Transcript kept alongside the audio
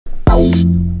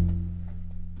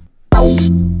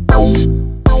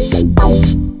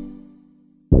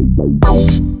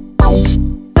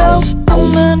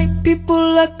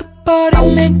at the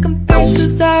party making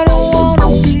faces. I don't wanna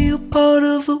be a part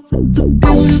of it with the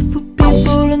beautiful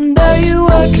people. And there you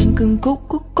are, drinking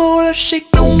Coca-Cola,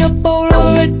 shaking your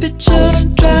polaroid picture.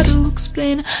 Don't try to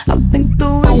explain it, I think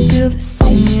that we feel the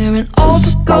same here. And all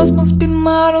the girls must be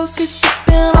models. He's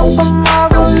sipping up on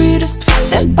margaritas, twist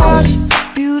that body so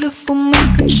beautiful,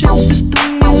 making shapes with the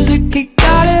music. He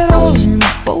got it all in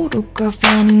a photograph,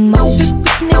 and he mocked it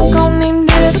with Nikko, named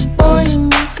it a boy in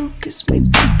my suitcase. We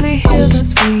deeply heal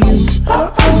this for you.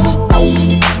 Oh, oh,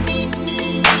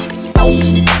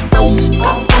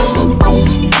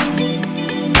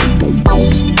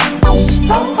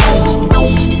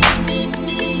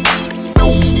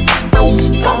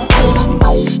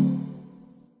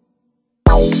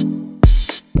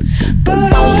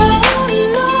 but all I wanna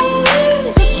know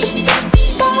is what you think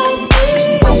about me,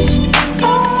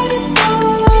 Arty boy.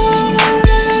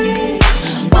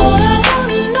 All I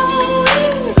wanna know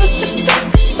is what you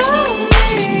think about me,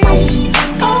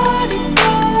 Arty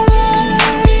boy.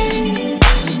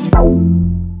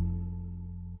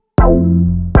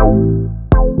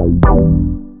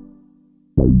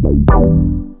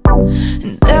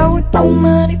 And there were too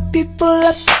many people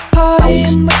at the party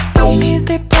in bikinis.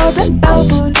 They poured the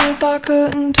Belvedere Vodka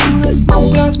into the small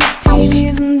glass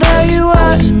martinis. And there you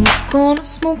are in the corner,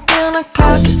 smoking a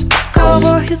cloud just to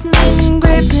cover his name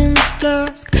engraved in his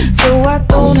flask. So I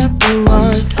don't have to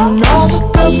ask. And all the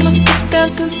girls must be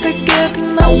dancers. They're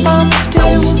getting up on the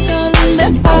tables, turning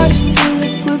their bodies to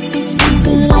liquid so smooth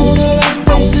in all the right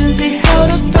places. He held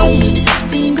a friend with his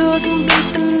fingers and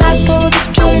blinked a night for the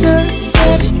trigger.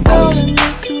 Said it all in the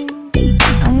suit,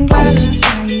 I'm glad I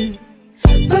saw you.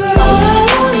 But all I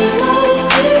wanna know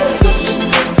is what you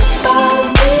think about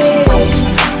me,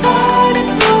 Arty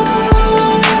boy.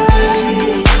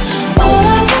 All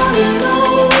I wanna know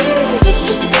is what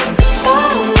you think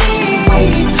about me,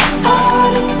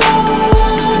 Arty boy.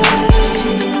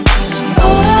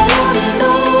 All I wanna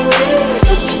know is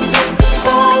what you think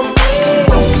about me,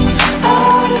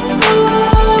 Arty boy.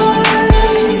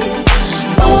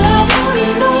 All I wanna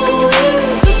know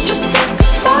is what you think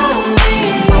about me,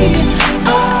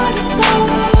 Arty boy.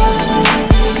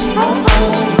 Oh, oh,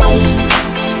 oh.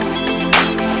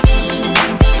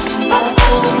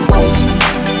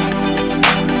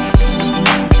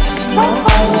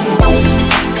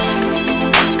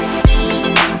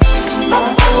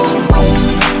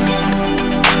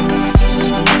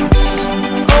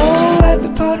 Oh,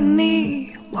 every part of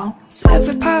me wants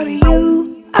every part of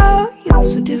you. Oh, you're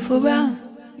so different,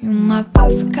 you're my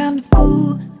perfect kind of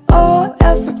fool. Oh,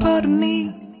 every part of me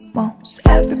wants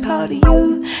every part of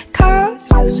you,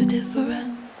 'cause you're so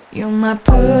different, you're my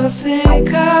perfect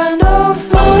kind